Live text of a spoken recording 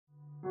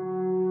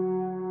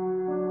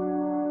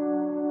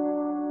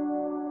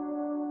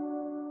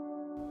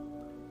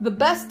The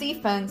best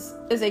defense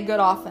is a good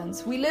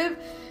offense. We live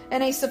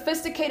in a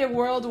sophisticated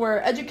world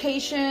where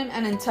education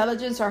and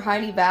intelligence are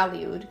highly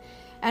valued.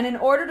 And in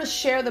order to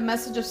share the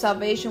message of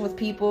salvation with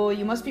people,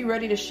 you must be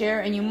ready to share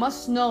and you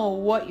must know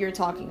what you're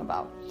talking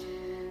about.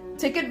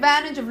 Take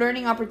advantage of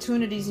learning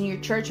opportunities in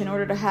your church in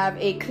order to have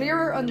a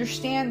clearer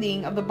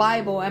understanding of the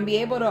Bible and be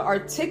able to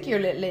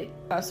articulately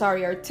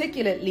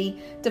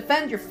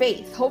defend your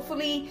faith.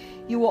 Hopefully,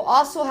 you will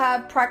also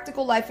have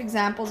practical life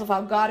examples of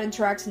how God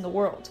interacts in the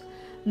world.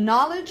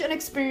 Knowledge and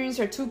experience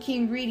are two key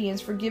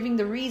ingredients for giving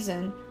the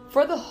reason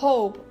for the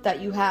hope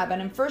that you have.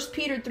 And in 1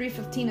 Peter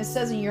 3:15 it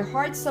says, "In your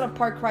heart set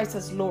apart Christ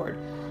as Lord.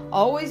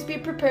 Always be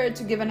prepared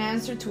to give an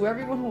answer to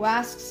everyone who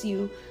asks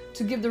you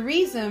to give the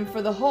reason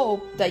for the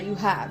hope that you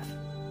have."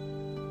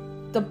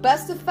 The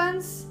best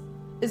defense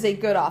is a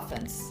good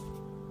offense.